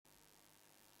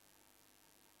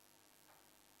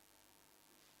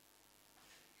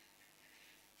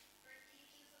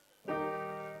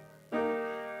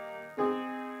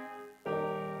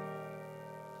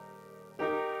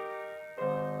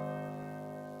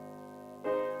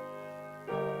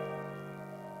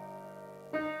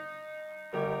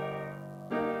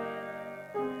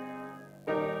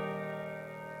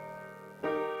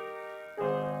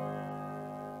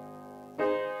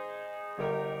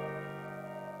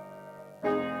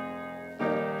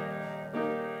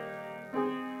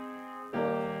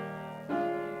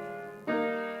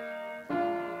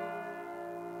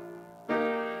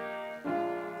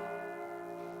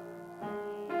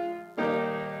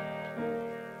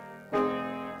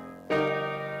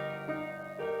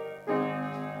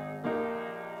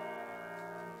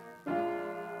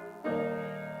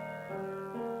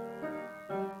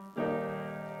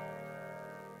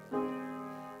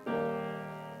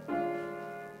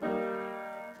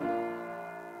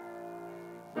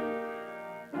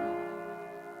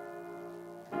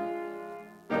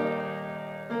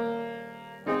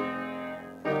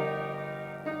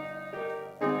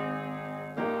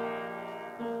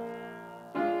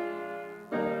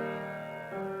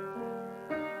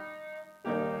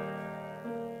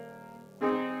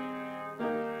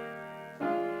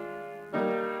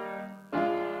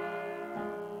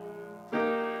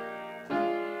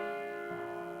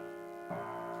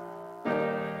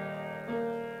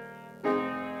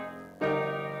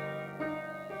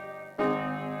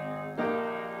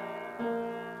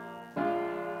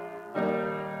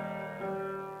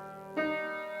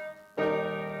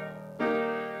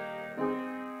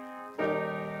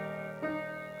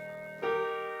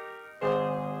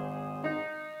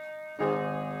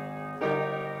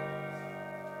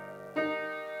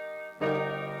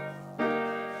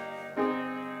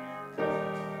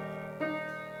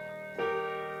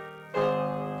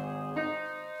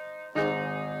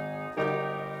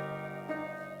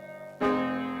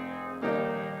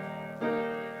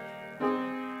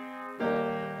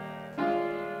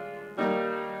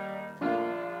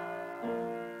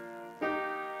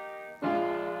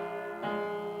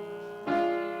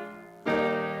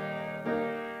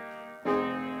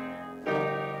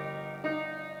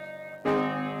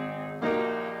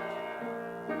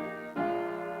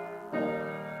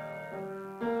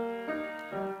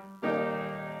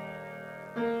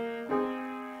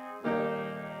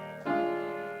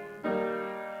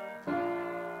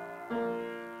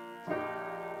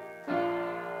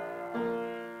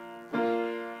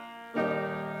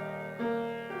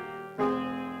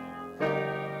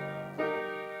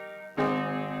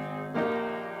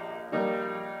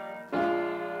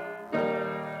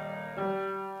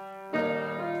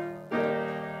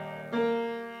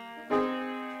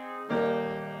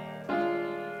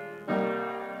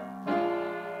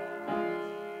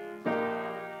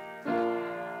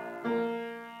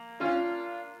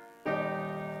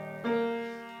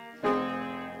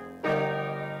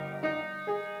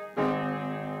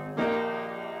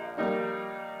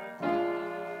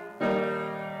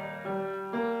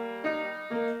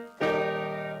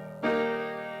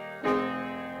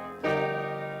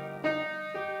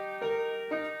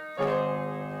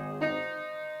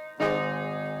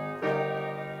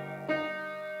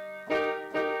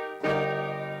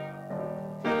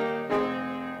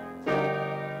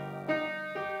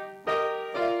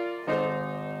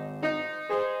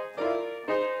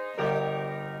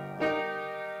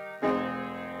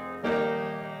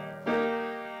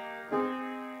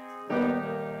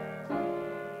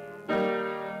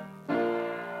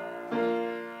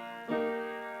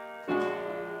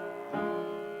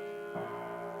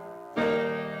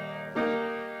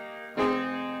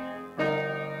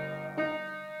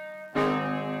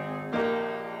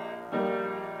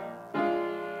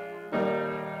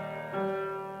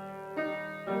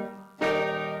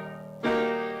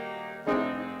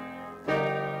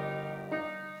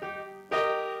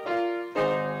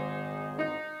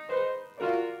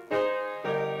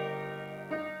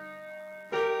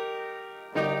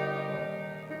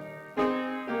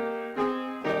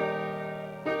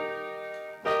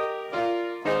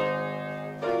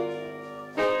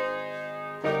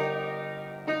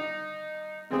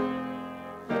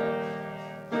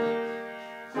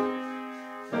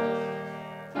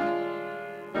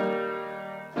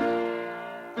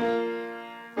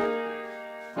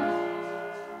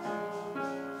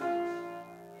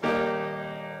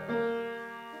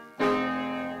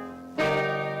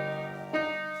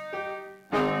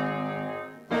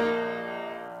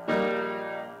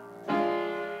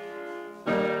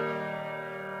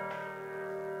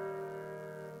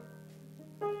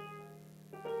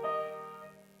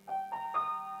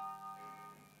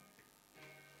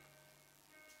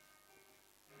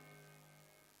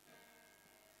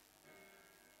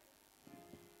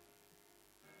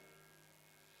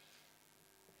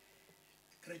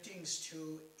Greetings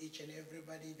to each and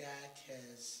everybody that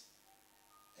has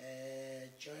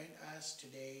joined us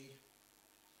today.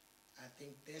 I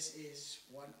think this is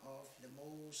one of the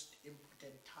most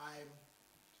important time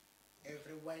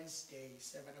every Wednesday,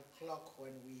 7 o'clock,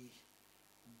 when we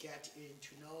get in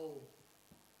to know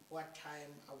what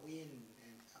time are we in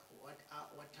and what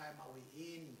time are we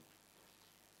in,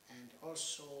 and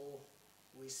also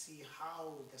we see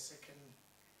how the second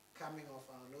coming of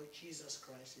our Lord Jesus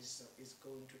Christ is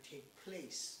going to take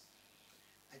place.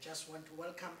 I just want to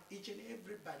welcome each and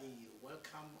everybody.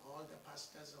 Welcome all the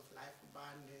pastors of Life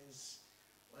Abundance.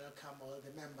 Welcome all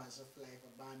the members of Life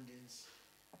Abundance.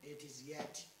 It is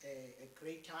yet a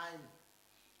great time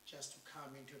just to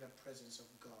come into the presence of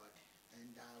God.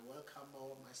 And I welcome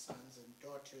all my sons and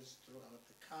daughters throughout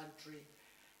the country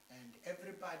and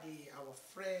everybody, our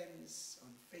friends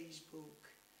on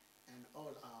Facebook and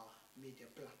all our media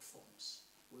platforms.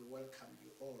 We welcome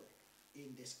you all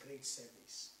in this great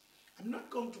service. I'm not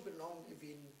going to be long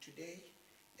even today.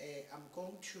 I'm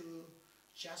going to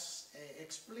just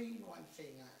explain one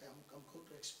thing. I'm going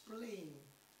to explain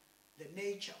the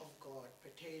nature of God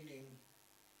pertaining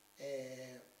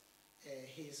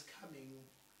His coming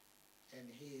and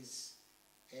His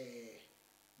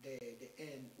the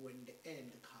end, when the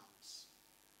end comes.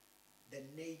 The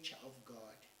nature of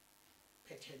God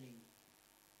pertaining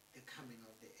the coming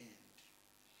of the end.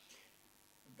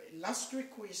 But last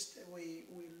week we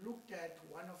looked at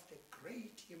one of the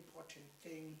great important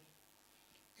things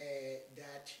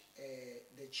that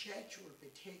the church will be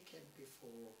taken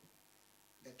before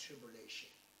the tribulation.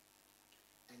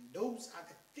 And those are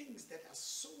the things that are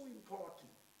so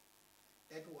important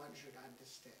that one should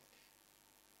understand.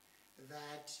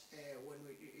 That when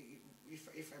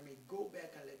if I may go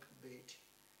back a little bit,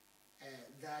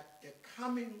 that the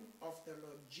coming of the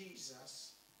Lord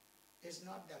Jesus is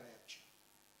not the rapture.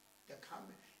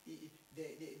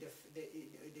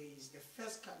 There is the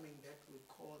first coming that we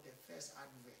call the first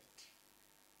advent,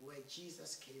 where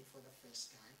Jesus came for the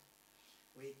first time,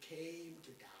 where He came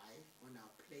to die on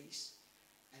our place,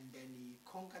 and then He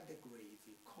conquered the grave,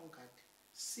 He conquered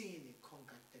sin, He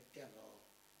conquered the devil,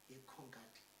 He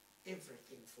conquered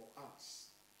everything for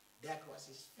us. That was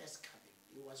His first coming.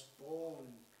 He was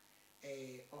born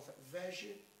of a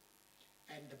virgin,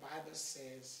 and the Bible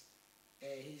says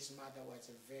His mother was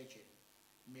a virgin,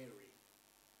 Mary.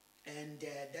 And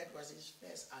that was His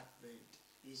first advent,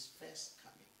 His first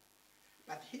coming.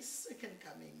 But His second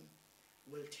coming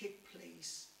will take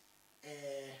place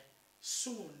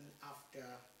soon after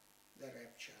the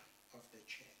rapture of the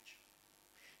church.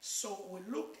 So we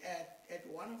looked at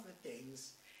one of the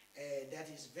things that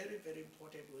is very, very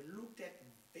important. We looked at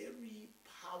very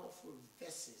powerful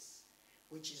verses,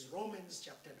 which is Romans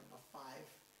chapter number 5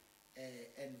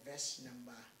 and verse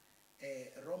number,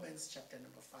 Romans chapter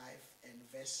number 5 and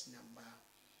verse number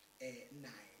 9.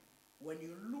 When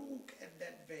you look at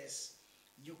that verse,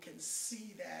 you can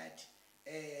see that,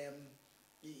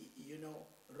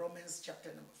 Romans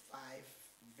chapter number 5,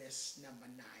 verse number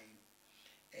 9.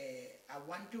 I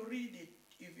want to read it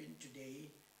even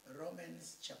today,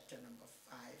 Romans chapter number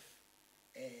 5,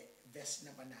 verse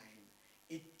number 9.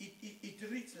 It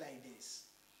reads like this: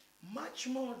 much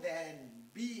more than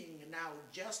being now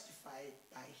justified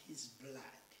by His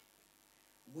blood,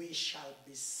 we shall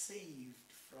be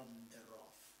saved from the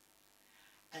wrath.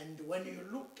 And when you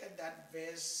look at that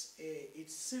verse,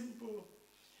 it's simple.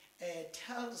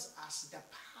 Tells us the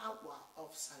power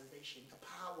of salvation, the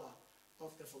power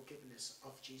of the forgiveness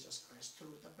of Jesus Christ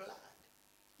through the blood.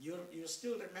 You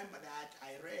still remember that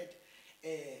I read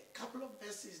a couple of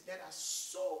verses that are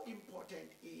so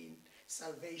important in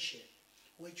salvation,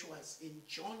 which was in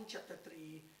John chapter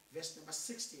 3, verse number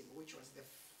 16, which was the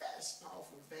first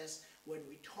powerful verse when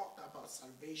we talk about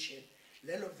salvation.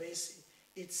 LABCI,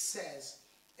 it says,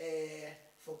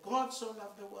 for God so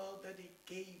loved the world that He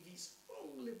gave His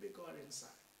only begotten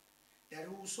Son, that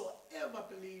whosoever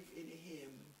believe in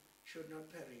Him should not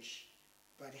perish,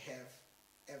 but have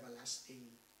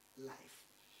everlasting life.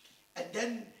 And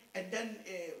then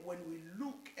when we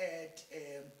look at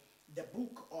the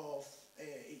book of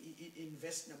in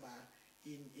verse number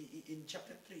in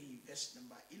chapter 3, verse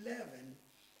number 11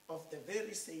 of the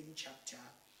very same chapter,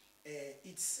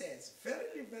 it says,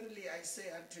 verily, verily, I say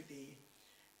unto thee,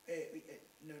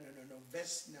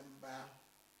 verse number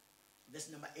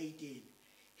 18,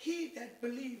 he that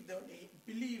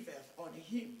believeth on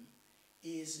Him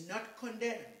is not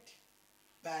condemned,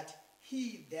 but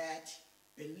he that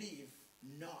believe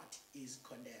not is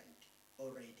condemned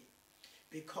already,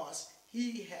 because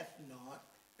he hath not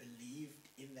believed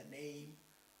in the name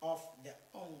of the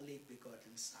only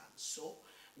begotten Son. So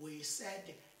We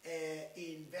said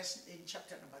in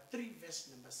chapter number 3, verse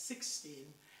number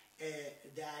 16,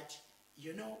 that,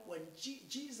 you know, when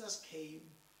Jesus came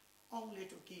only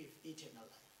to give eternal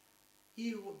life.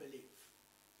 He who believes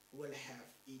will have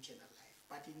eternal life.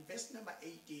 But in verse number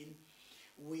 18,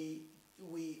 we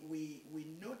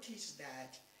notice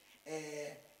that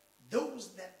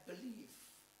those that believe,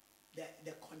 that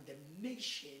the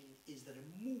condemnation is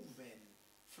removed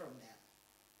from them.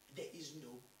 There is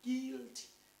no guilt,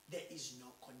 there is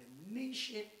no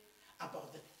condemnation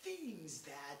about the things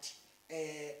that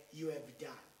you have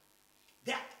done.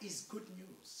 That is good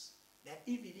news. That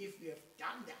even if you have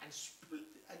done the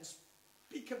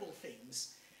unspeakable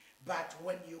things, but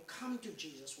when you come to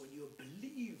Jesus, when you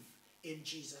believe in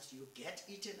Jesus, you get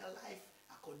eternal life,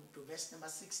 according to verse number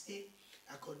 16,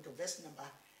 according to verse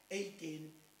number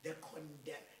 18, there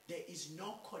is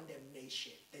no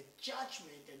condemnation. The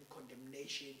judgment and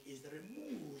condemnation is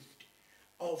removed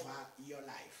over your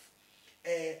life.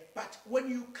 But when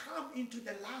you come into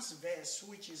the last verse,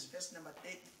 which is verse number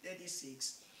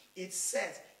 36, it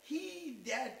says, he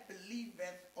that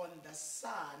believeth on the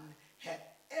Son hath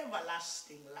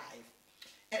everlasting life,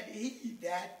 and he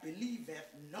that believeth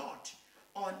not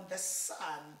on the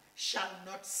Son shall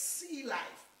not see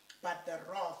life, but the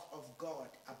wrath of God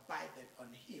abideth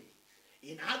on him.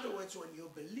 In other words, when you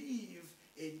believe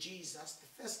in Jesus,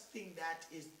 the first thing that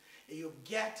is you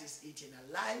get is eternal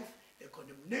life. The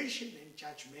condemnation and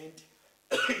judgment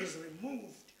is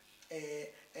removed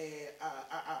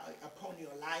upon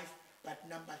your life. But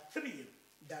number 3,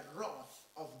 the wrath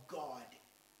of God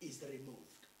is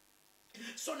removed.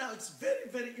 So now it's very,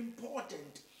 very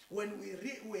important when we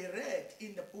read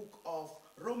in the book of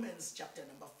Romans chapter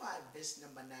number 5, verse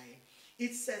number 9,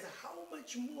 it says, how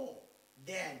much more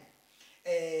then,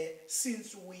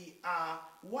 since we are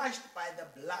washed by the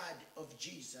blood of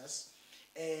Jesus,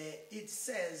 it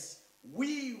says,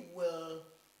 we will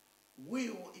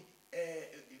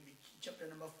chapter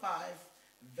number 5,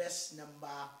 verse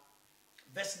number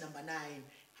 9,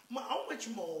 how much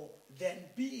more than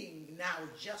being now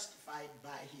justified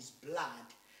by his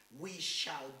blood, we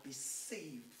shall be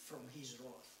saved from his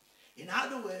wrath. In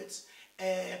other words,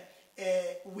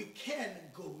 we can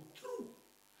go through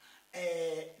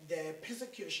the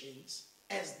persecutions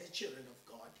as the children of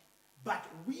God, but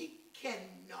we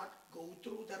cannot go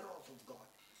through the wrath of God.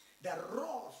 The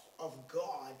wrath of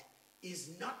God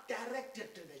is not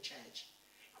directed to the church,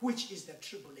 which is the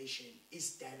tribulation,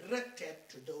 is directed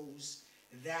to those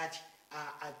that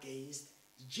are against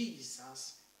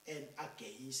Jesus and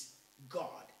against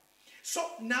God. So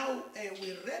now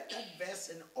we read that verse,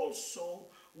 and also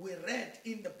we read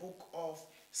in the book of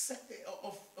 1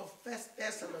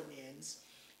 Thessalonians,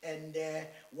 and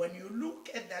when you look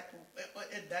at that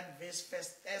verse, 1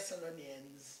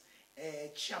 Thessalonians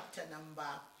chapter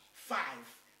number 5,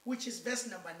 which is verse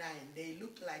number 9, they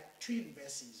look like twin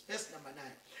verses. Verse number 9,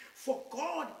 for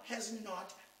God has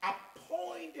not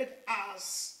appointed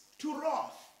us to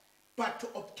wrath, but to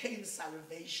obtain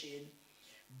salvation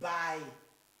by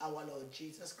our Lord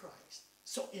Jesus Christ.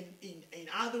 So in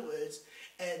other words,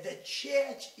 the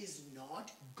church is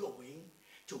not going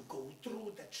to go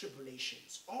through the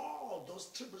tribulations. All those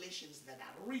tribulations that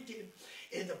are written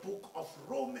in the book of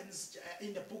Romans,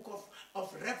 in the book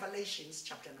of Revelations,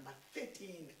 chapter number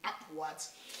 13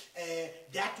 upwards,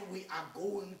 that we are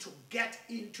going to get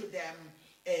into them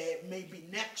maybe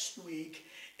next week.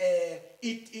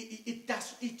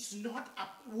 It's not,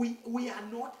 we are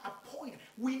not appointed,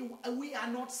 we are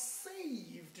not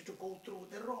saved to go through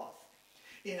the wrath.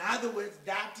 In other words,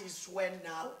 that is when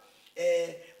now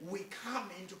we come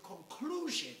into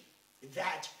conclusion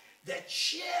that the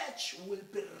church will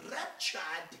be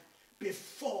raptured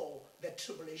before the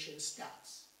tribulation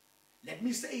starts. Let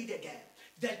me say it again.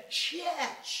 The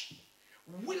church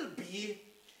will be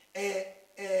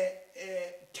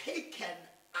taken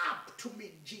up to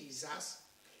meet Jesus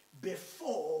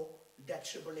before the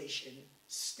tribulation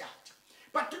starts.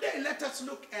 But today let us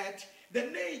look at the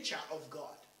nature of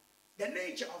God. The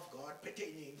nature of God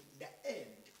pertaining the end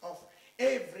of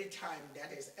every time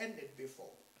that has ended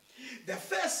before. The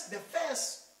first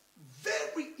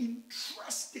very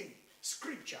interesting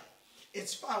scripture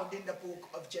is found in the book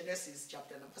of Genesis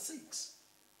chapter number 6.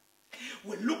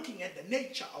 We're looking at the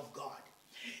nature of God.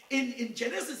 In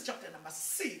Genesis chapter number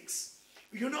 6,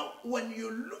 you know, when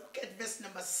you look at verse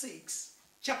number 6,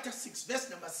 chapter 6, verse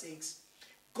number 6,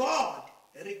 God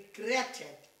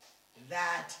regretted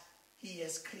that he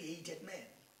has created man.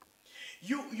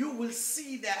 You will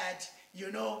see that,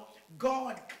 you know,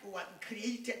 God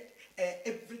created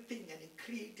everything, and he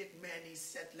created man. He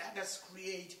said, let us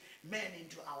create man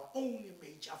into our own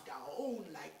image, after our own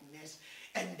likeness.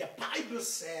 And the Bible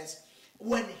says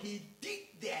when he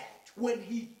did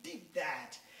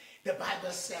that, the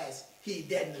Bible says he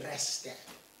then rested.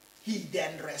 He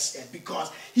then rested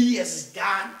because he has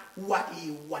done what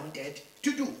he wanted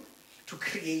to do, to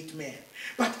create man.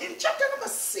 But in chapter number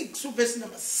 6, verse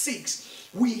number 6,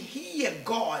 we hear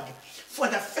God for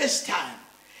the first time.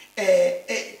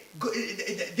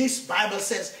 This Bible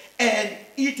says, and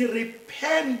it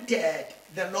repented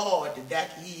the Lord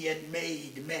that he had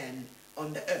made man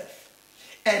on the earth,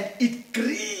 and it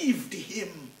grieved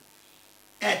him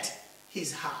at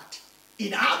his heart.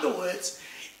 In other words,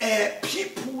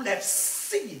 people have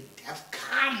sinned, have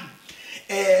come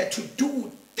to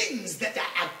do things that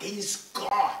are against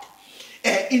God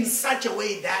in such a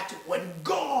way that when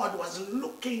God was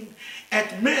looking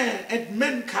at man, at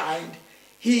mankind,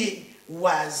 he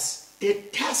was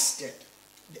detested.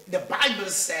 The Bible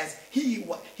says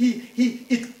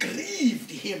it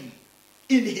grieved him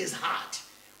in his heart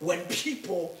when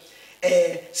people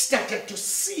started to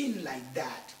sin like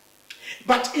that.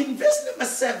 But in verse number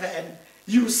 7,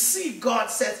 you see God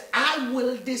says, I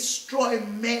will destroy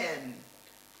man.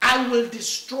 I will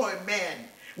destroy man,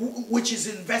 which is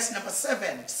in verse number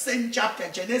 7, same chapter,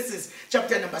 Genesis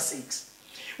chapter number 6.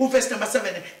 Verse number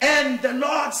 7, and the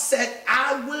Lord said,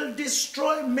 I will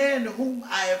destroy man whom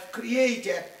I have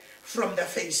created from the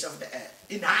face of the earth.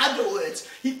 In other words,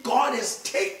 God has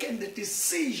taken the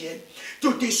decision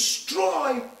to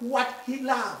destroy what he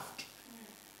loved.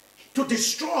 To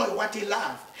destroy what he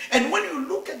loved. And when you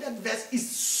look at that verse, it's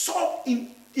so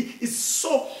deep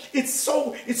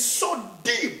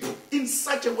in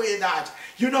such a way that,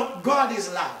 God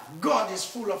is love. God is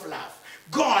full of love.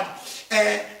 God,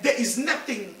 there is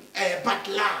nothing but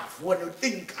love when you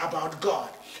think about God.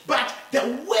 But the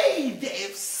way they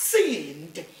have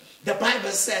sinned, the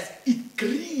Bible says it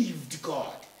grieved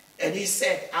God. And he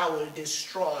said, I will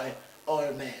destroy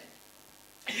all men.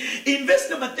 In verse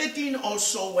number 13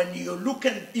 also, when you look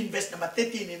in verse number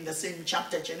 13 in the same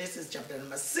chapter, Genesis chapter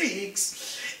number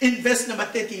 6, in verse number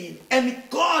 13, and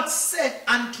God said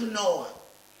unto Noah,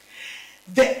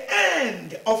 the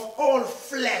end of all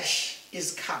flesh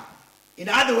is come. In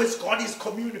other words, God is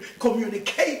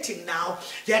communicating now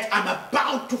that I'm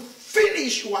about to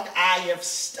finish what I have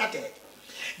started.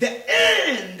 The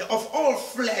end of all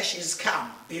flesh is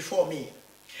come before me.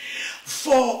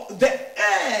 For the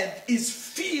earth is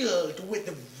filled with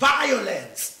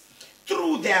violence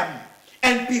through them,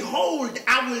 and behold,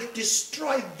 I will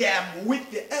destroy them with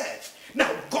the earth.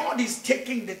 Now, God is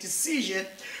taking the decision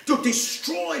to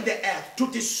destroy the earth, to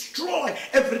destroy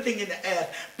everything in the earth.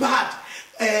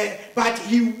 But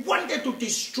he wanted to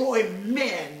destroy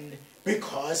men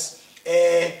because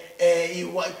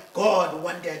God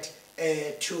wanted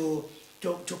to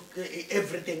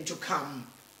everything to come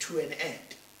to an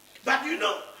end. But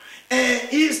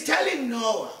he's telling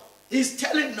Noah,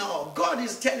 God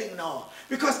is telling Noah,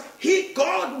 because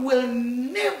God will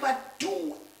never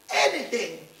do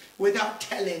anything without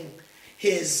telling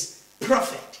his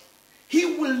prophet. He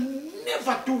will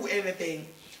never do anything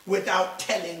without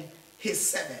telling his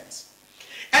servants.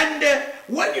 And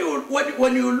when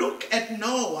you look at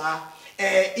Noah,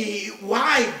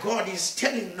 why God is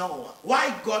telling Noah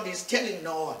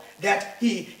that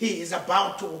he is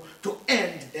about to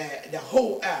end the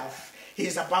whole earth. He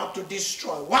is about to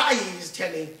destroy. Why he is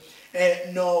telling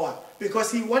Noah?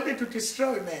 Because he wanted to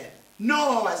destroy man.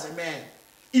 Noah was a man.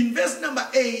 In verse number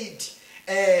 8,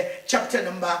 chapter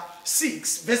number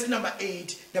 6, verse number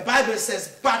 8, the Bible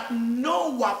says, but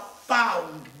Noah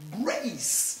found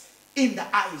grace in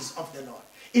the eyes of the Lord.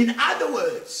 In other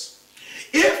words,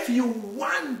 if you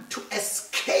want to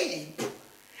escape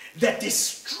the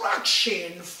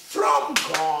destruction from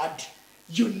God,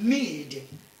 you need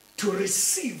to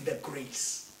receive the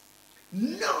grace.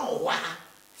 Noah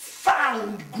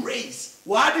found grace.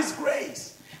 What is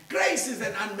grace? Grace is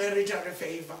an unmerited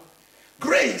favor.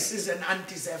 Grace is an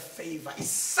undeserved favor. It's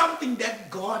something that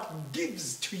God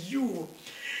gives to you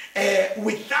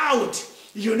without,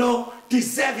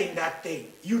 deserving that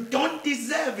thing. You don't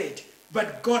deserve it,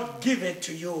 but God give it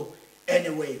to you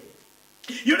anyway.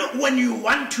 When you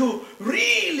want to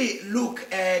really look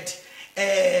at,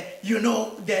 the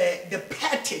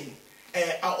pattern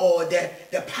or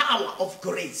the power of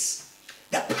grace,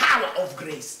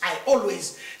 I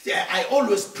always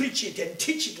preach it and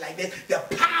teach it like that, the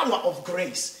power of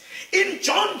grace. In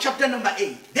John chapter number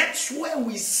 8, that's where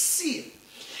we see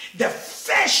the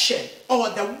fashion or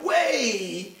the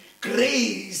way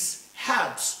grace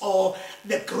helps, or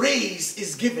the grace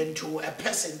is given to a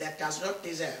person that does not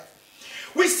deserve.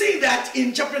 We see that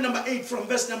in chapter number 8 from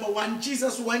verse number 1,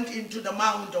 Jesus went into the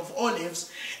Mount of Olives,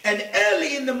 and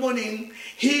early in the morning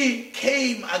he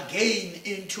came again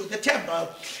into the temple,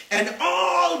 and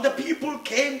all the people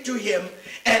came to him,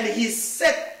 and he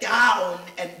sat down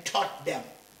and taught them.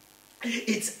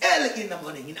 It's early in the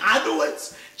morning. In other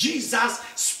words, Jesus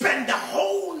spent the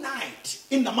whole night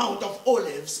in the Mount of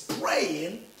Olives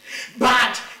praying,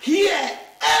 but here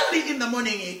early in the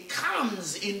morning he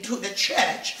comes into the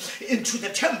church, into the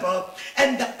temple,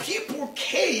 and the people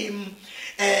came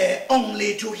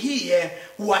only to hear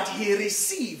what he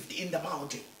received in the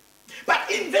mountain.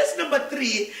 But in verse number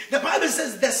 3, the Bible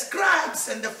says the scribes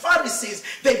and the Pharisees,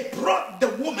 they brought the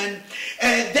woman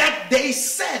that they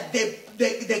said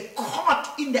they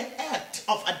caught in the act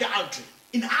of adultery.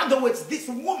 In other words, this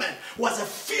woman was a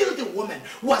filthy woman,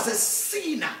 was a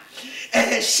sinner.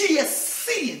 She has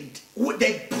sinned.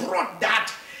 They brought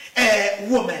that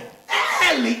woman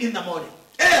early in the morning.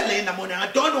 Early in the morning.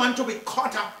 I don't want to be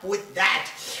caught up with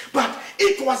that. But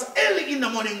it was early in the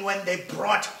morning when they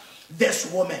brought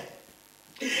this woman.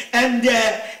 And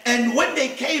when they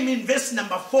came in verse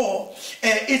number 4,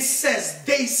 it says,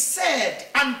 they said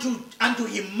unto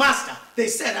him, Master, they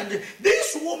said unto him,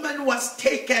 this woman was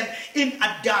taken in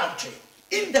adultery,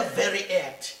 in the very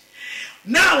act.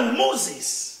 Now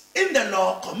Moses in the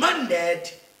law commanded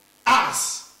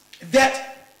us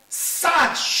that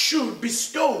such should be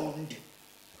stoned.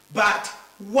 But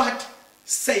what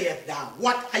sayest thou?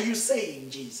 What are you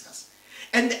saying, Jesus?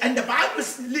 And the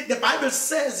Bible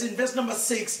says in verse number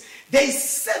 6, they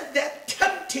said that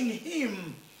tempting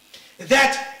him,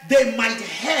 that they might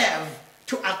have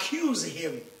to accuse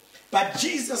him. But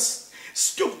Jesus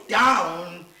stooped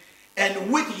down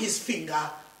and with his finger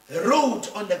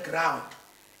wrote on the ground,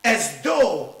 as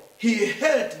though he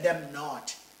heard them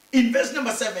not. In verse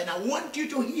number 7, I want you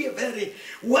to hear very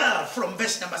well from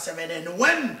verse number 7. And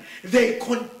when they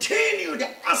continued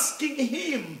asking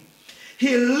him,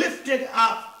 he lifted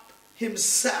up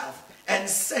himself and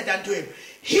said unto him,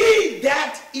 he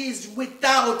that is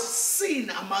without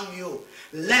sin among you,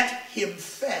 let him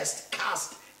first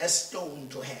cast a stone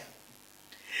to him.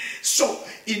 So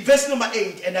in verse number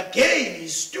 8, and again he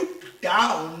stooped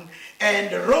down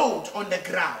and wrote on the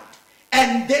ground.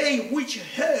 And they which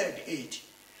heard it,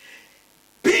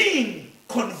 being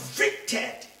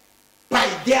convicted by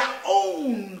their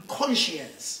own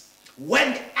conscience,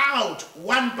 went out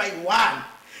one by one,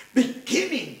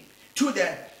 beginning to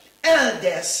the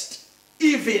eldest,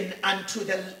 even unto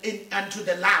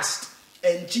the last.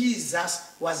 And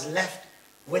Jesus was left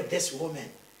with this woman.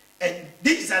 And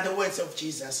these are the words of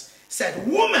Jesus. Said,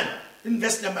 woman, in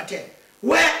verse number 10,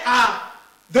 where are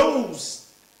those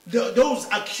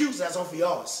accusers of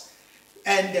yours?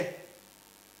 And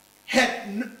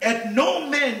had no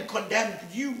man condemned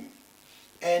you?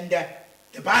 And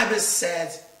the Bible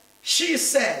says, she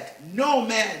said, no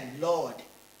man, Lord.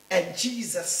 And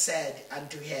Jesus said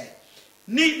unto her,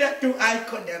 neither do I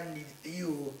condemn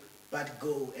you, but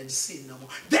go and sin no more.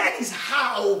 That is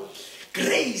how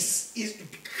grace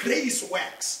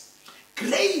works.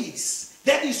 Grace,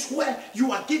 that is where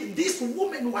you are given. This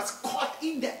woman was caught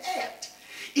in the act.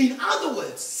 In other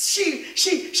words, she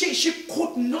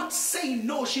could not say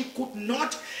no. She could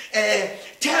not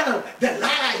tell the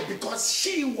lie because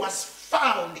she was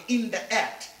found in the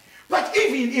act. But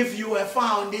even if you were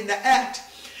found in the act,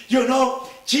 you know,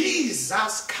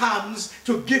 Jesus comes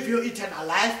to give you eternal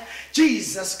life.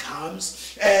 Jesus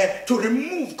comes to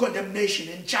remove condemnation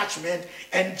and judgment,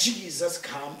 and Jesus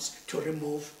comes to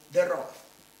remove the wrath.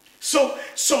 So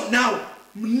now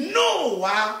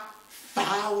Noah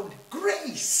found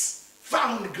grace.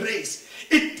 Found grace.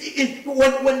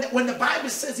 When the Bible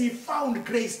says he found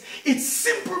grace, it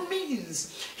simply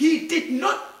means he did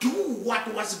not do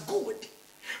what was good,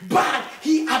 but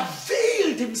he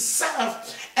availed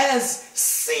himself, as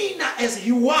sinner as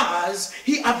he was,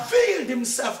 he availed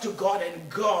himself to God, and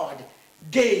God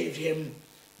gave him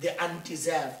the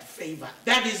undeserved favor.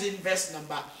 That is in verse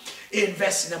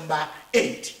number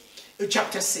 8,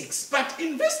 chapter 6. But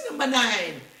in verse number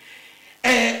 9,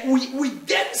 we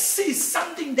then see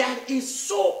something that is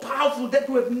so powerful that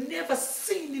we have never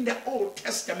seen in the Old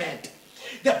Testament.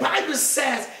 The Bible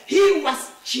says he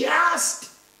was just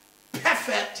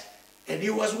perfect and he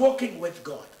was walking with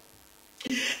God.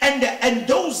 And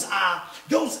those are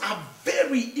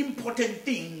very important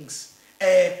things,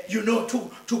 you know, to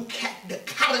the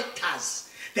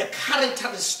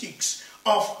characteristics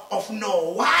of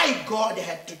Noah. Why God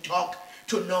had to talk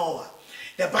to Noah.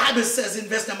 The Bible says in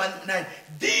verse number 9,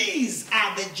 these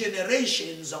are the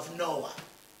generations of Noah.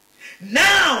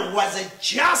 Now was a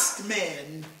just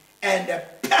man and a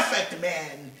perfect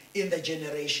man in the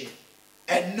generation.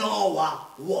 and Noah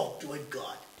walked with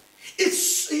God. It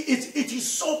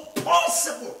is so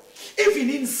possible, even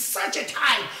in such a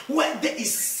time where there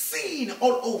is sin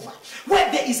all over,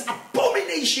 where there is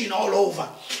abomination all over,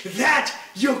 that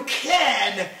you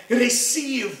can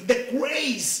receive the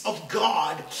grace of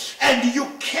God and you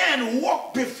can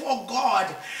walk before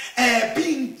God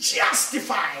being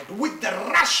justified with the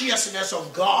righteousness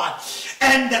of God.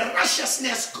 And the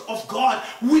righteousness of God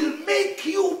will make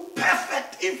you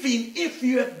perfect even if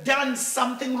you have done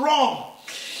something wrong.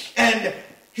 And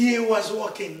he was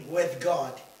walking with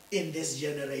God in this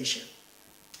generation.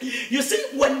 You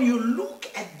see, when you look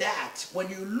at that,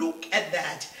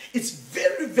 it's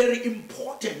very, very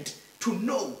important to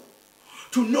know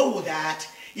that,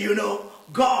 you know,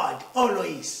 God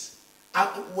always,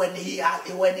 when he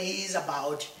is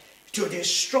about to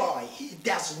destroy, he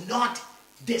does not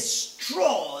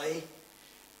destroy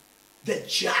the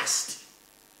just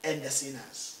and the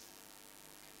sinners.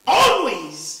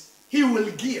 Always, he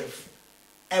will give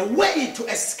a way to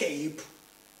escape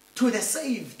to the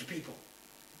saved people,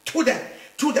 to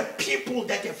the people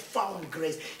that have found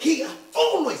grace. He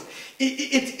always,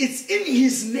 it's in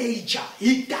his nature.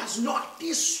 He does not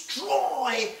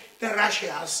destroy the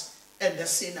righteous and the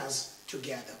sinners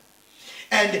together.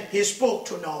 And he spoke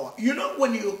to Noah. You know,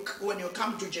 when you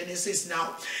come to Genesis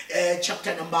now,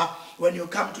 when you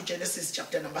come to Genesis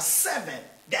chapter number 7,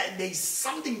 there is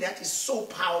something that is so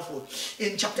powerful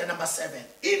in chapter number 7.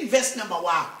 In verse number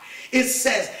 1, it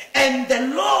says, "And the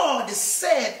Lord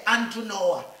said unto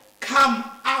Noah, Come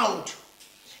out,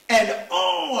 and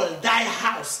all thy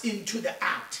house into the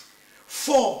ark,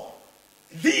 for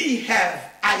thee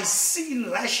have I seen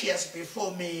righteous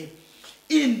before me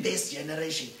in this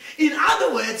generation." In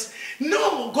other words,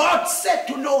 no, God said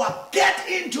to Noah, get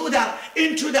into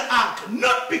the ark,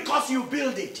 not because you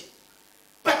build it,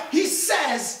 but he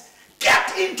says,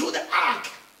 get into the ark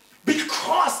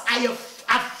because I have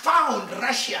found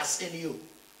righteous in you.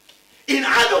 In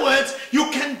other words, you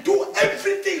can do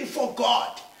everything for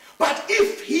God, but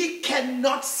if he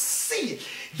cannot see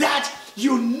that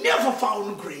you never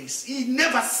found grace, he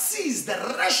never sees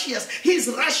his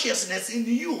righteousness in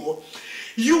you,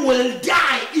 you will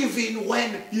die even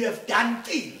when you have done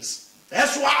things.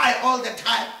 That's why all the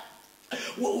time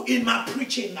in my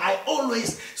preaching I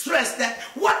always stress that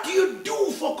what you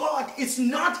do for God is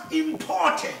not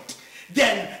important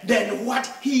than what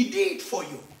he did for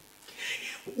you.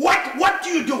 What do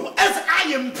you do? As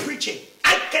I am preaching,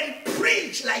 I can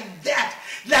preach like that,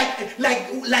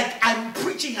 like I'm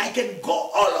preaching. I can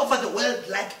go all over the world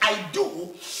like I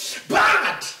do,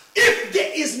 but if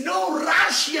there is no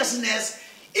righteousness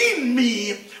in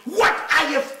me, what I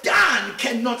have done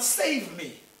cannot save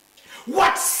me.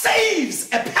 What saves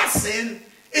a person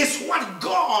is what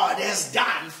God has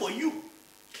done for you.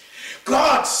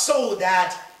 God saw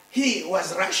that he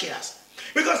was righteous.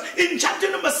 Because in chapter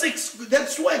number 6,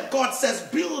 that's where God says,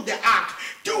 build the ark,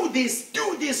 do this,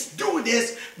 do this, do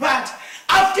this. But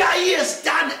after he has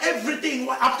done everything,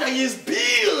 after he has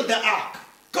built the ark,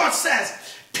 God says,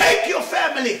 take your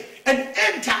family and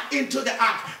enter into the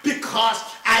ark because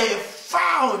I have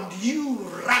found you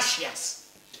righteous.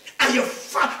 I have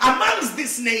found amongst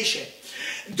this nation.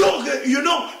 Though, you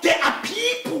know, there are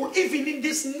people even in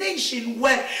this nation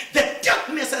where the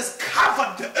darkness has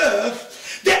covered the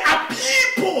earth. There are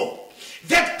people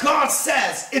that God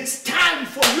says it's time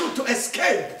for you to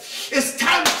escape. It's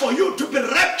time for you to be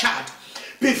raptured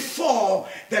before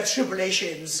the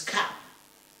tribulations come.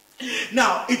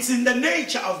 Now, it's in the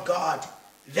nature of God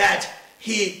that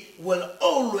he will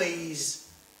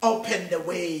always open the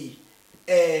way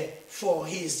for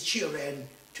his children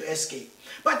to escape.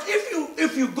 But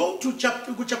if you go to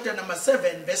chapter number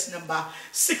 7, verse number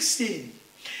 16,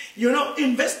 you know,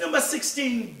 in verse number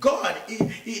 16, God,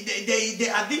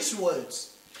 there are these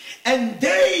words. And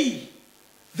they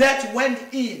that went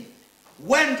in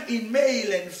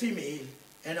male and female,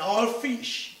 and all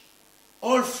fish,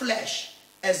 all flesh,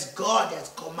 as God has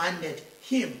commanded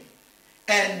him.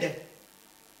 And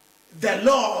the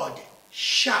Lord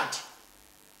shut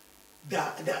the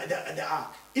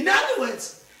ark. In other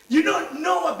words, you know,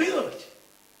 Noah built,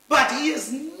 but he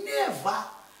has never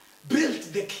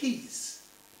built the keys.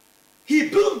 He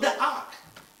built the ark,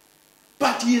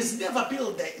 but he has never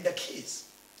built the keys.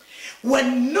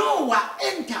 When Noah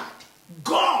entered,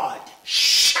 God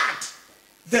shut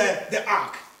the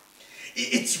ark.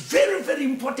 It's very, very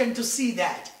important to see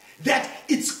that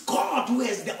it's God who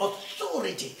has the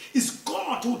authority. It's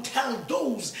God who tells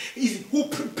those, who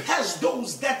prepares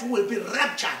those that will be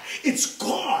raptured. It's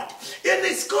God. And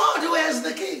it's God who has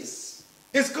the keys.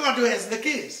 It's God who has the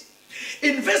keys.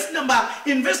 In verse number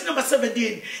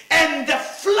 17, and the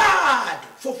flood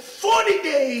for 40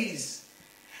 days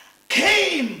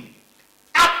came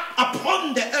up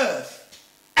upon the earth,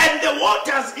 and the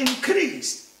waters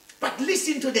increased. But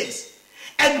listen to this,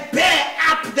 and bear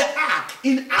up the ark.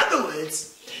 In other words,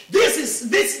 this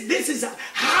is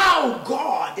how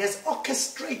God has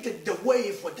orchestrated the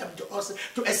way for them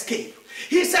to escape.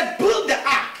 He said, build the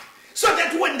ark so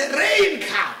that when the rain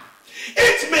comes,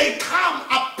 it may come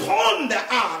upon the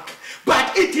ark,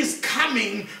 but it is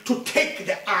coming to take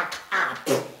the ark up.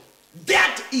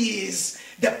 That is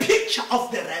the picture of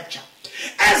the rapture.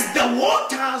 As the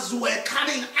waters were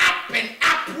coming up and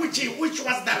up, which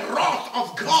was the wrath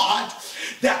of God,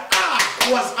 the ark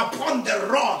was upon the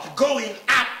wrath, going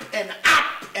up and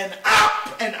up and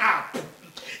up and up.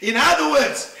 In other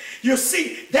words, you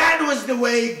see, that was the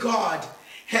way God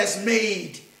has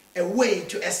made a way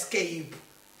to escape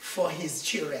for his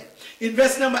children. In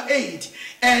verse number 8,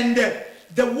 and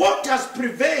the waters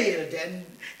prevailed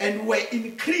and were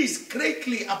increased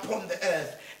greatly upon the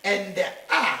earth, and the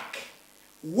ark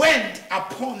went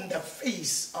upon the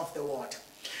face of the water.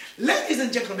 Ladies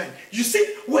and gentlemen, you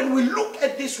see, when we look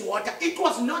at this water, it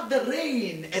was not the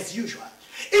rain as usual.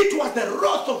 It was the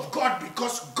wrath of God,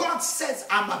 because God says,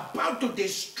 I'm about to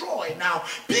destroy now.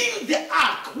 Build the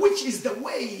ark, which is the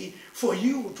way for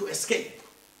you to escape.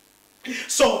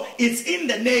 So it's in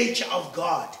the nature of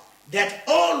God that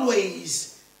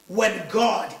always when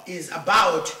God is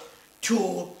about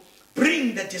to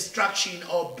bring the destruction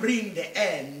or bring the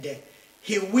end,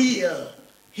 he will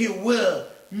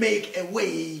make a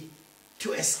way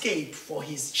to escape for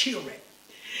his children.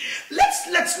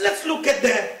 Let's look at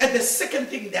the second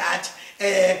thing that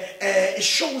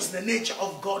shows the nature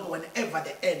of God whenever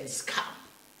the ends come.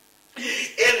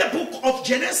 In the book of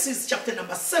Genesis, chapter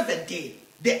number 17,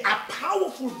 there are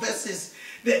powerful verses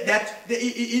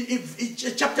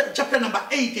chapter number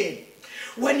 18.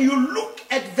 When you look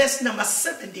at verse number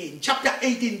 17, chapter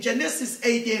 18, Genesis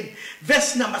 18,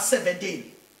 verse number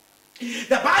 17,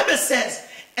 the Bible says,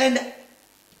 and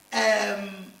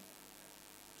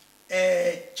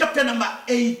chapter number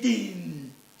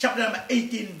 18,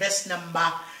 verse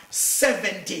number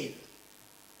 17.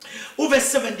 Verse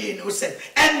 17, who said,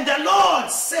 and the Lord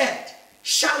said,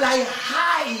 shall I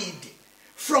hide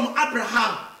from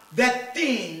Abraham that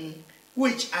thing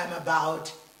which I'm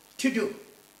about to do?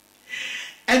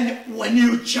 And when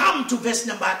you jump to verse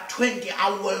number 20, I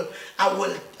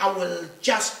will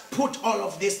just put all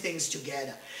of these things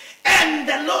together. And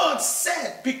the Lord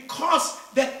said, because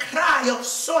the cry of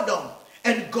Sodom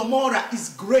and Gomorrah is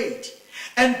great,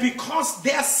 and because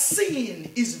their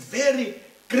sin is very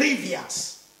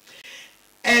grievous,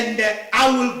 and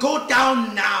I will go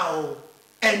down now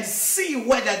and see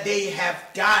whether they have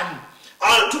done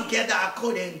altogether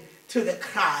according to the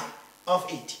cry of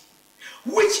it,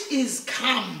 which is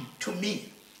come to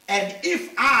me, and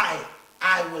if I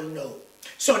will know.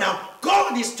 So now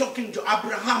God is talking to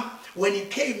Abraham when he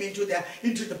came into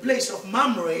the place of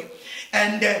Mamre,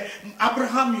 and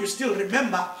Abraham, you still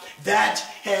remember that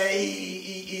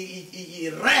he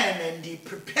ran and he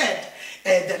prepared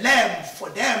the lamb for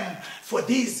them, for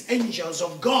these angels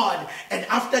of God, and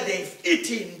after they've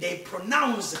eaten, they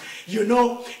pronounce,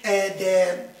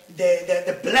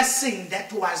 the blessing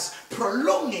that was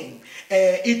prolonging.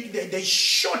 They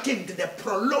shortened the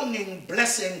prolonging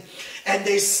blessing, and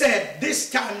they said, this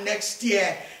time next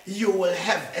year you will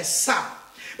have a son.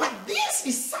 But this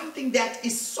is something that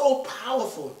is so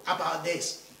powerful about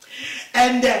this.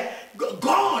 And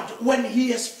God, when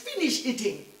he has finished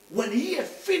eating, when he has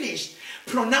finished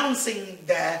pronouncing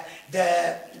the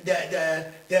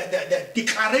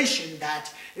declaration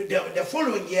that the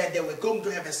following year they were going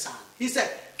to have a son, he said,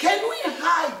 can we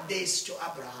hide this to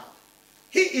Abraham?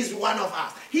 He is one of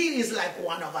us. He is like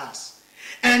one of us.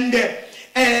 And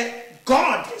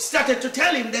God started to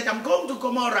tell him that I'm going to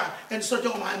Gomorrah and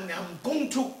Sodom, and I'm going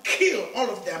to kill all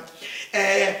of them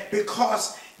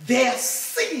because their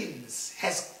sins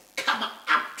has come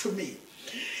up to me.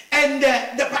 And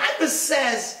the Bible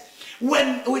says,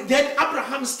 then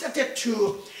Abraham started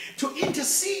to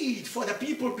intercede for the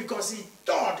people, because he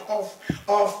thought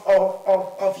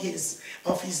of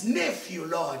his nephew,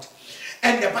 Lord.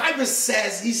 And the Bible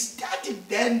says he started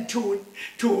then to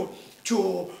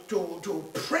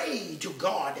pray to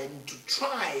God and to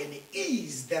try and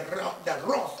ease the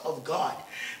wrath of God.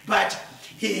 But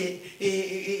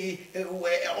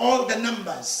all the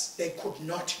numbers, they could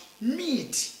not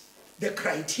meet the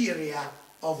criteria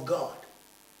of God.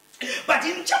 But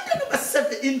in chapter number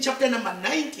 7, in chapter number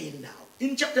 19 now,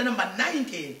 in chapter number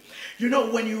 19,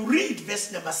 when you read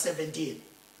verse number 17,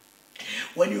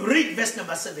 When you read verse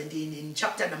number 17 in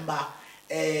chapter number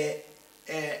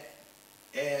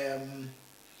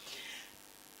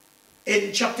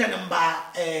in chapter number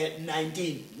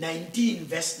 19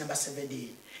 verse number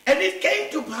 17. And it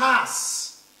came to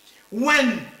pass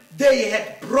when they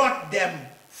had brought them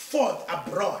forth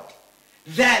abroad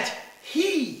that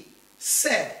he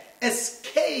said,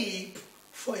 escape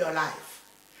for your life.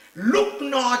 Look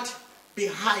not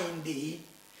behind thee,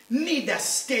 neither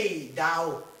stay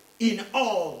thou in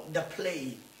all the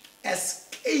plain.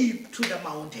 Escape to the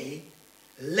mountain,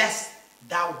 lest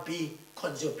thou be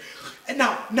consumed. And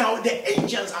now the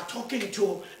angels are talking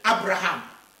to Abraham.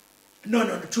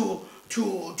 To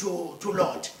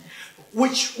Lot,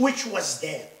 which was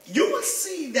there. You will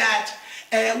see that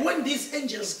when these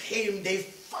angels came, they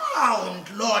found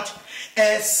Lot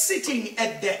sitting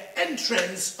at the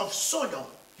entrance of Sodom.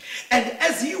 And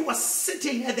as he was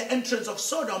sitting at the entrance of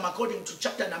Sodom, according to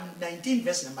chapter 19,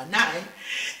 verse number 9,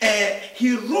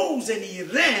 he rose and he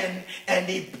ran, and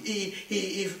he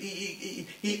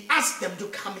asked them to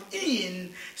come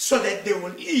in so that they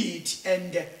will eat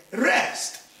and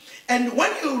rest. And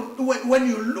when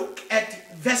you look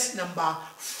at verse number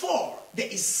 4, there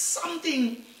is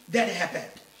something that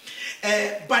happened.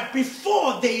 But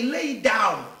before they lay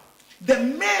down, the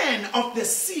men of the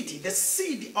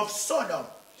city of Sodom,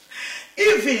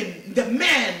 even the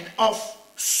men of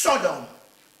Sodom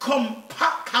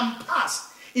compassed.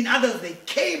 In other words, they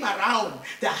came around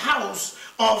the house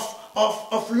of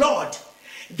Lot.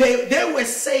 They were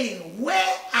saying,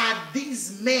 where are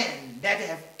these men that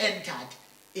have entered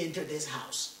into this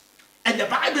house? And the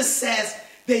Bible says,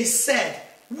 they said,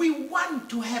 we want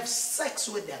to have sex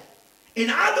with them. In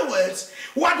other words,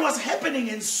 what was happening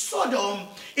in Sodom,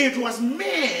 it was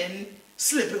men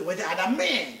sleeping with other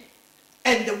men,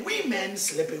 and the women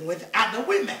sleeping with other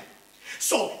women.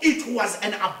 So it was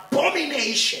an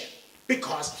abomination,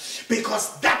 because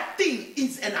that thing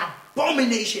is an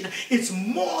abomination. It's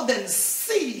more than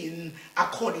sin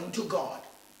according to God.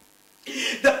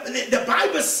 The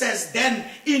Bible says then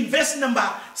in verse number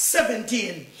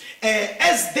 17,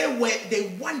 as they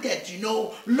wanted,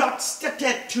 Lot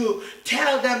started to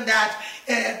tell them that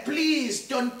please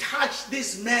don't touch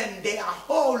these men, they are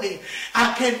holy.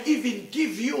 I can even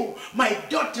give you my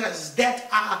daughters that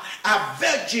are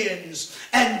virgins.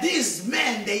 And these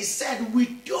men, they said, we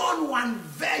don't want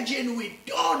virgin, we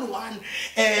don't want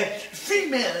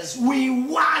females, we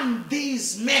want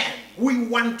these men, we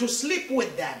want to sleep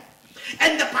with them.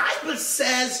 And the Bible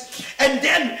says, and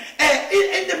then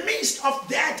in the midst of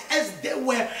that, as they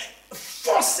were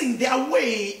forcing their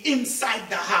way inside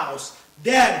the house,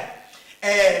 then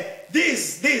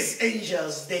these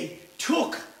angels, they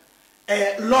took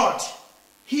Lot,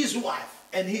 his wife,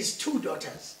 and his two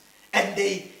daughters, and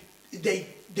they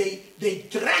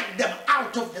dragged them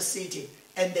out of the city,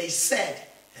 and they said,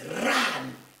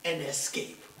 run and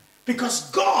escape.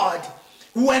 Because God,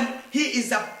 when he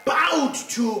is about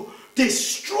to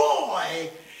destroy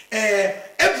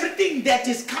everything that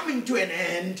is coming to an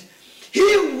end, he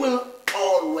will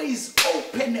always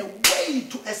open a way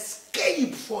to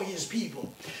escape for his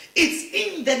people. It's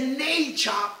in the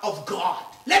nature of God.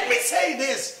 Let me say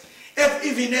this,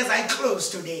 even as I close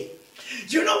today.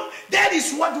 That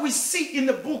is what we see in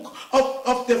the book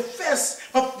of the first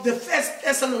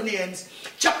Thessalonians,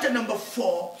 chapter number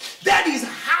 4. That is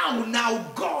how now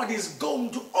God is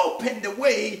going to open the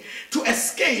way to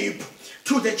escape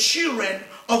to the children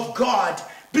of God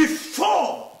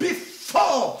before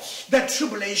the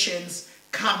tribulations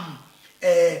come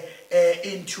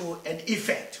into an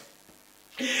effect.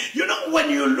 When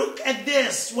you look at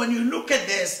this,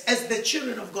 as the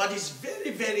children of God, is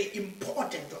very, very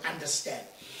important to understand.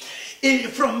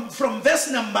 From verse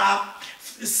number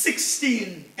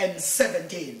 16 and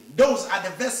 17, those are the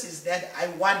verses that I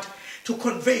want to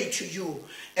convey to you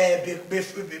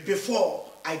before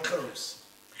I close.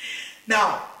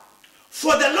 Now,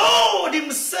 for the Lord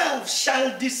himself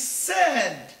shall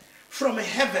descend from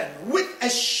heaven with a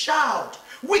shout,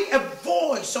 with a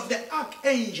voice of the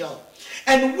archangel,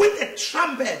 and with a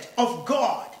trumpet of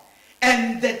God,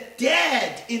 and the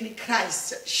dead in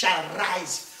Christ shall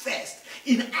rise first.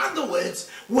 In other words,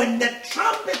 when the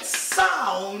trumpet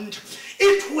sound,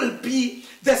 it will be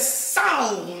the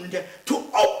sound to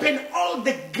open all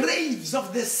the graves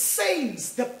of the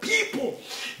saints, the people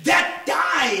that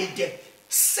died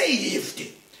saved.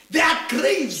 Their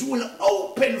graves will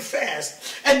open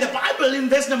first. And the Bible in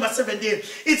verse number 17,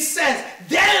 it says,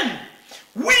 then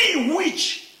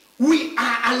we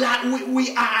are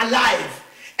alive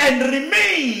and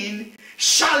remain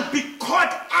shall be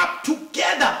caught up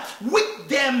together with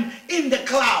them in the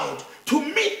cloud to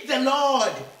meet the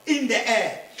Lord in the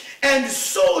air. and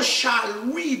so shall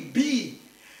we be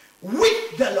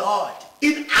with the Lord.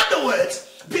 In other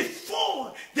words,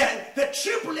 before the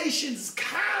tribulations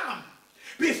come,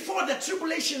 the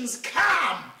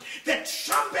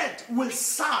trumpet will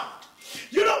sound.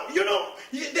 You know,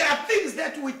 there are things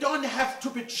that we don't have to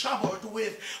be troubled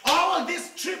with. All these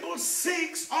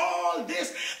 666, all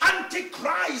this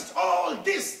Antichrist, all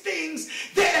these things,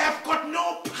 they have got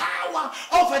no power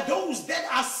over those that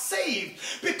are saved,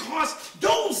 because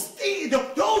those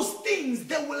things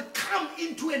they will come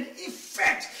into an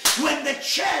effect when the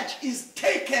church is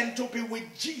taken to be with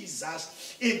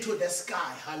Jesus into the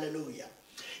sky. Hallelujah.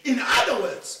 In other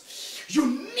words,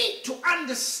 you need to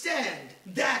understand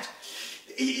that,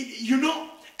 you know,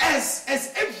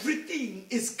 as everything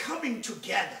is coming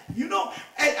together, you know,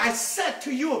 I said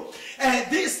to you,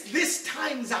 these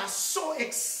times are so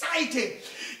exciting,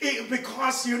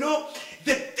 because, you know,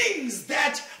 the things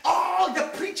that all the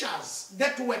preachers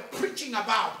that were preaching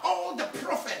about, all the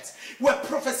prophets were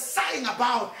prophesying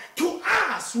about, to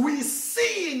us, we're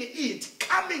seeing it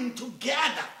coming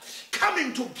together.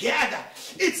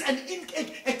 It's an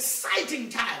exciting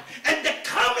time, and the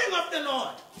coming of the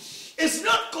Lord is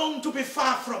not going to be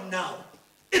far from now.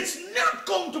 It's not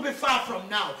going to be far from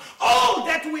now. All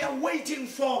that we are waiting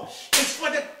for is for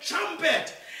the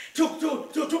trumpet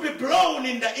to be blown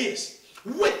in the east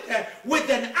with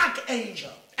an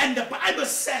archangel. And the Bible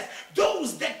says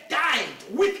those that died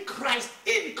with Christ,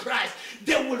 in Christ,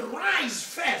 they will rise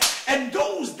first. And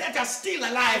those that are still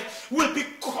alive will be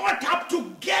caught up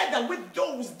together with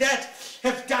those that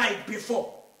have died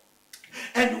before.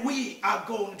 And we are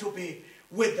going to be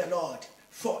with the Lord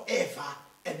forever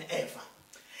and ever.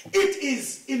 It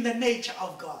is in the nature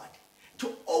of God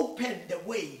to open the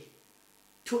way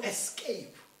to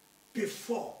escape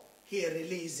before he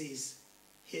releases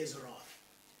his wrath.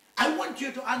 I want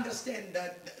you to understand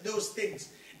that those things,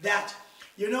 that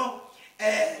you know,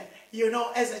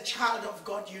 as a child of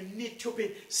God, you need to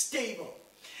be stable.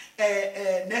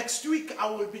 Next week I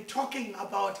will be talking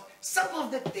about some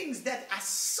of the things that are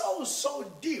so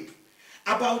deep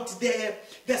about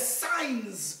the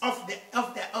signs of the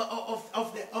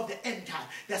end time,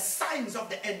 the signs of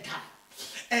the end time.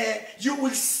 You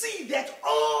will see that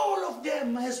all of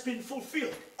them has been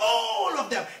fulfilled. All of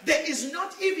them. There is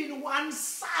not even one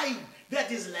sign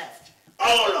that is left.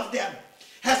 All of them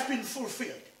has been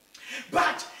fulfilled.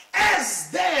 But as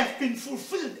they have been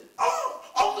fulfilled,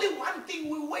 only one thing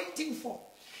we're waiting for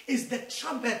is the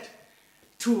trumpet,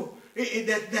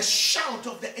 the shout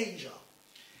of the angel,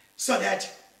 so that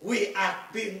we are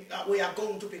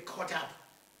going to be caught up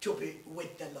to be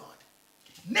with the Lord.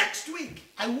 Next week,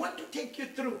 I want to take you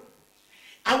through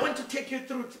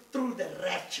through the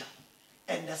rapture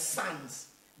and the signs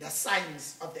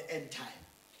of the end time.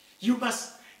 You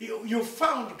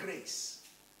found grace.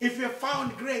 If you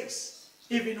found grace,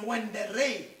 even when the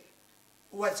rain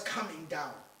was coming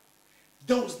down,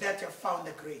 those that have found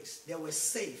the grace, they were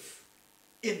safe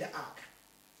in the ark.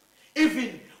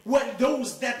 Even when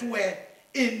those that were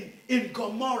in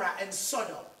Gomorrah and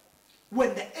Sodom,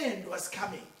 when the end was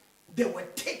coming, they were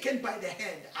taken by the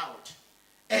hand out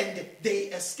and they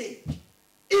escaped.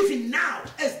 Even now,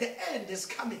 as the end is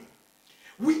coming,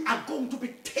 we are going to be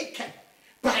taken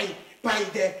by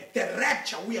the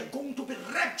rapture. We are going to be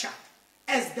raptured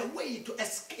as the way to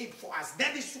escape for us.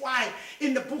 That is why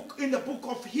in the book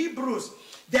of Hebrews,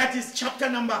 that is chapter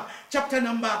number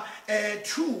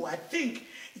 2, I think,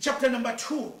 chapter number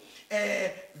 2,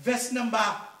 verse number,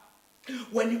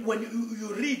 when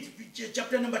you read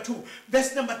chapter number 2,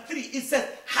 verse number 3, it says,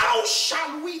 how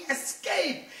shall we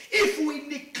escape if we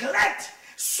neglect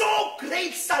so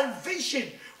great salvation,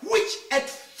 which at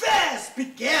first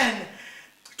began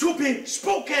to be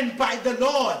spoken by the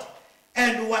Lord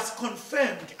and was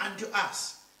confirmed unto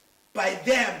us by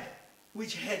them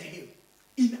which heard him.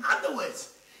 In other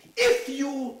words, if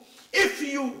you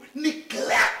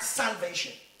neglect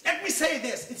salvation, let me say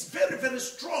this, it's very, very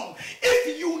strong.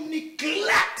 If you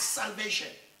neglect salvation,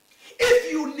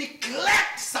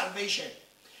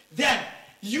 then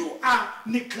you are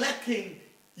neglecting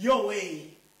your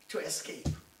way to escape.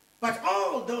 But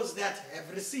all those that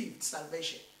have received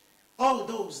salvation, all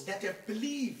those that have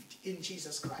believed in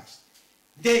Jesus Christ,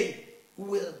 they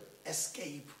will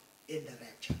escape in the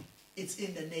rapture. It's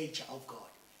in the nature of God.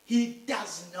 He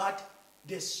does not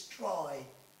destroy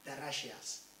the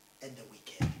righteous and the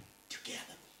wicked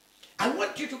together. I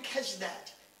want you to catch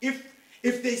that. If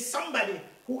there's somebody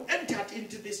who entered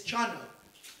into this channel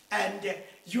and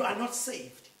you are not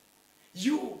saved,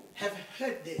 you have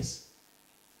heard this.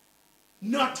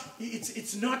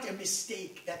 It's not a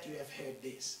mistake that you have heard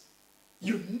this.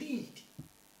 You need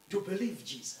to believe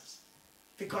Jesus.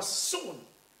 Because soon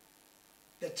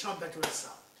the trumpet will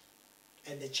sound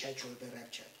and the church will be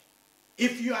raptured.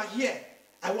 If you are here,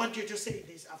 I want you to say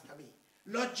this after me.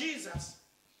 Lord Jesus,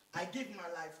 I give my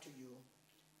life to you.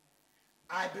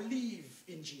 I believe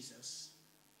in Jesus.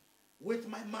 With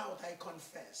my mouth I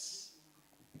confess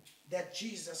that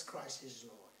Jesus Christ is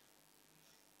Lord.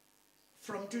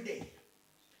 From today,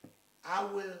 I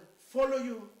will follow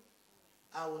you.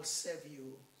 I will serve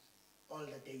you all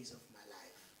the days of my life.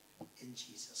 In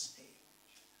Jesus' name,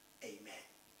 amen.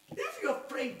 If you have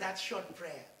prayed that short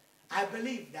prayer, I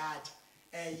believe that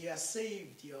you are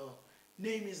saved. Your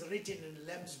name is written in the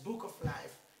Lamb's Book of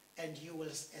Life, and you will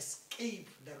escape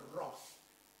the wrath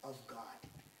of God.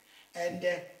 And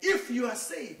if you are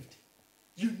saved,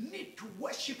 you need to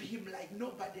worship him like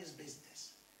nobody's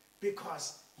business,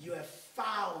 because you have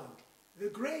found the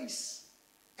grace,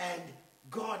 and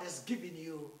God has given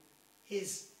you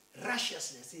his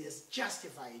righteousness. He has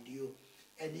justified you,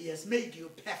 and he has made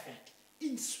you perfect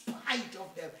in spite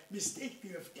of the mistake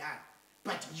you have done.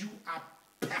 But you are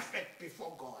perfect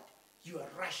before God. You are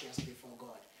righteous before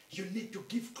God. You need to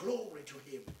give glory to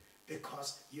him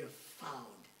because you have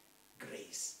found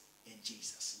grace in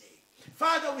Jesus' name.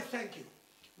 Father, we thank you.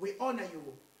 We honor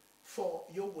you for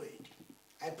your word.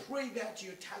 I pray that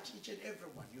you touch each and every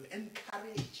one. You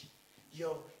encourage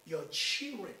your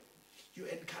children. You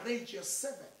encourage your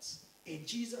servants in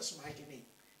Jesus' mighty name.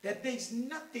 That there is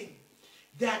nothing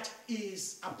that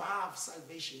is above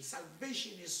salvation.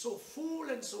 Salvation is so full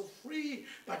and so free,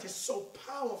 but it's so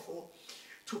powerful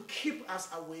to keep us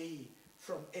away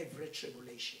from every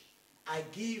tribulation. I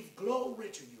give glory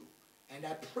to you, and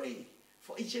I pray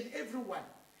for each and every one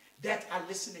that are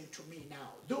listening to me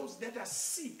now. Those that are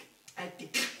sick, I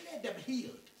declare them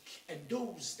healed. And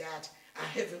those that are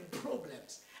having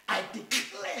problems, I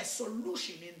declare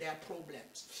solution in their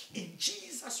problems. In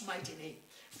Jesus' mighty name.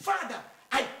 Father,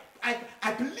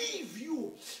 I believe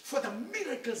you for the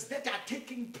miracles that are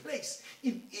taking place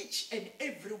in each and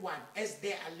every one as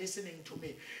they are listening to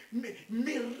me.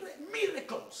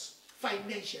 Miracles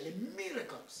financially,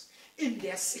 miracles in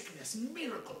their sickness,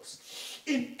 miracles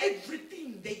in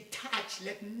everything they touch.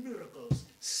 Let miracles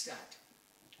start.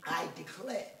 I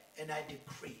declare and I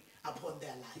decree upon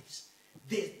their lives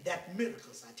that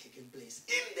miracles are taking place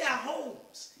in their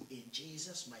homes. In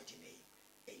Jesus' mighty name,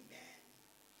 amen.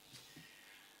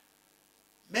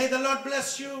 May the Lord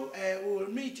bless you. We will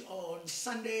meet on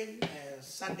Sunday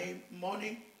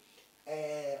morning.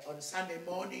 On Sunday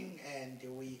morning, and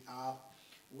we are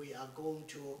going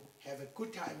to have a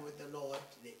good time with the Lord.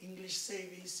 The English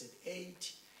service at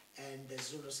 8 and the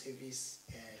Zulu service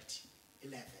at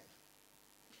 11.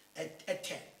 At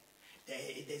 10.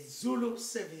 The Zulu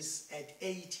service at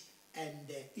 8 and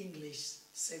the English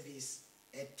service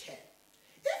at 10.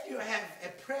 If you have a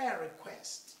prayer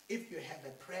request,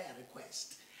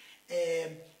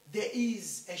 there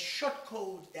is a short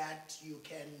code that you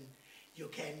can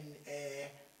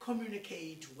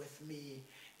communicate with me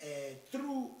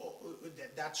through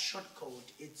that short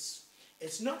code. It's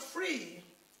not free.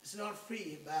 It's not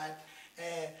free, but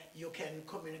you can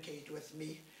communicate with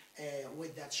me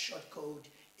with that short code.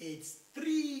 It's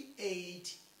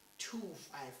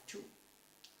 38252.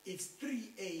 It's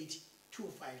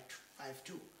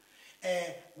 38252.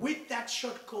 With that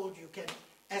short code, you can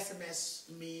SMS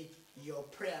me your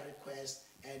prayer request,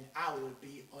 and I will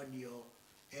be on your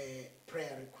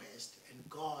prayer request. And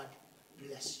God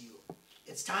bless you.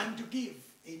 It's time to give.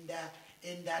 In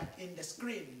the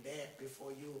screen there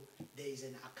before you, there is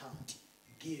an account.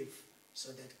 Give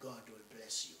so that God will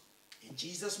bless you. In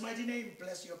Jesus' mighty name,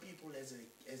 bless your people as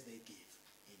they give.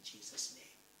 In Jesus' name.